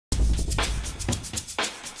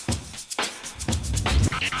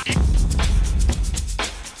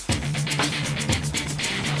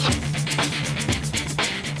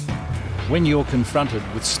When you're confronted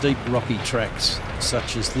with steep rocky tracks,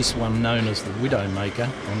 such as this one known as the Widowmaker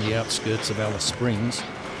on the outskirts of Alice Springs,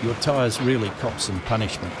 your tyres really cop some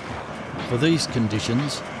punishment. For these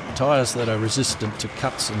conditions, tyres that are resistant to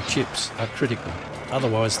cuts and chips are critical,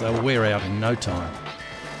 otherwise they'll wear out in no time.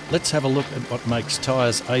 Let's have a look at what makes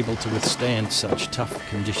tyres able to withstand such tough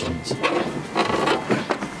conditions.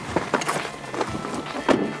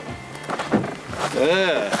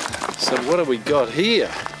 So what have we got here?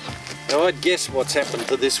 Now I'd guess what's happened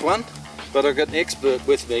to this one, but I've got an expert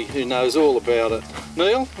with me who knows all about it.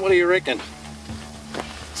 Neil, what do you reckon?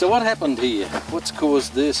 So what happened here? What's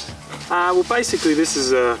caused this? Well, basically this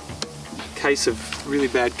is a case of really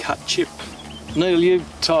bad cut chip. Neil, you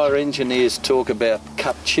tyre engineers talk about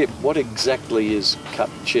cut chip. What exactly is cut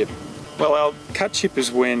chip? Well, our cut chip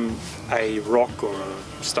is when a rock or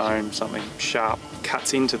a stone, something sharp,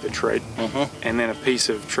 cuts into the tread, and then a piece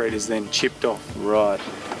of tread is then chipped off. Right.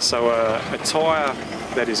 So a tyre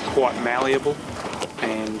that is quite malleable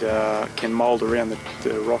and can mould around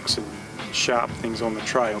the rocks and sharp things on the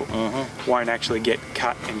trail won't actually get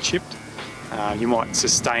cut and chipped. You might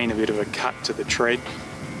sustain a bit of a cut to the tread,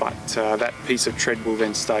 but that piece of tread will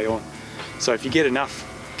then stay on. So if you get enough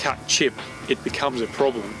cut chip, it becomes a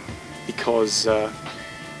problem because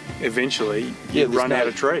eventually you run out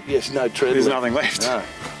of tread. Yes, no tread. There's nothing left. No.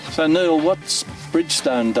 So Neil, what's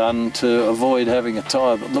Bridgestone done to avoid having a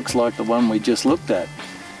tyre that looks like the one we just looked at?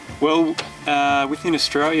 Well, within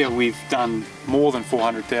Australia we've done more than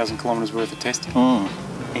 400,000 kilometres worth of testing,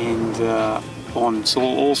 and on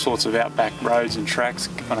all sorts of outback roads and tracks,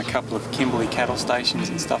 on a couple of Kimberley cattle stations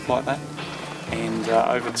and stuff like that. And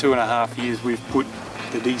over 2.5 years we've put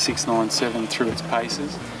the D697 through its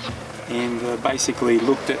paces and basically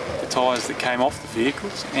looked at the tyres that came off the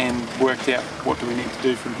vehicles and worked out what do we need to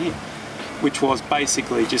do from here, which was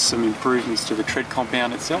basically just some improvements to the tread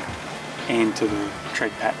compound itself and to the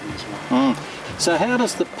tread pattern as well. So how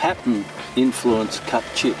does the pattern influence cut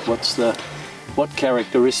chip? What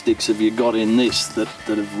characteristics have you got in this that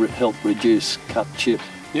have helped reduce cut chip?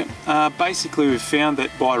 Yep. Basically we've found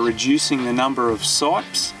that by reducing the number of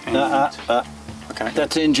sipes and... Okay.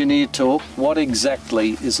 That's engineer talk. What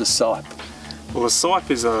exactly is a sipe? Well, a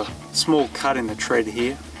sipe is a small cut in the tread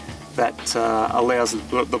here that allows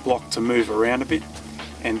the block to move around a bit,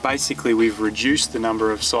 and basically we've reduced the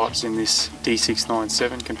number of sipes in this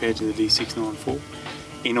D697 compared to the D694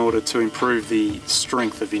 in order to improve the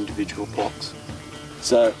strength of individual blocks.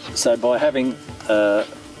 So by having a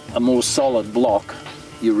more solid block,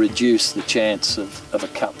 you reduce the chance of a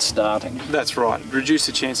cut starting. That's right. Reduce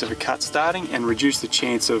the chance of a cut starting and reduce the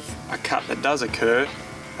chance of a cut that does occur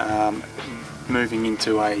moving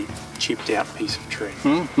into a chipped out piece of tread.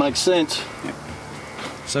 Makes sense. Yep.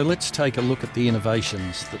 So let's take a look at the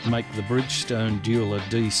innovations that make the Bridgestone Dueler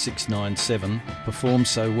D697 perform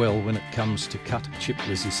so well when it comes to cut chip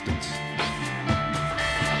resistance.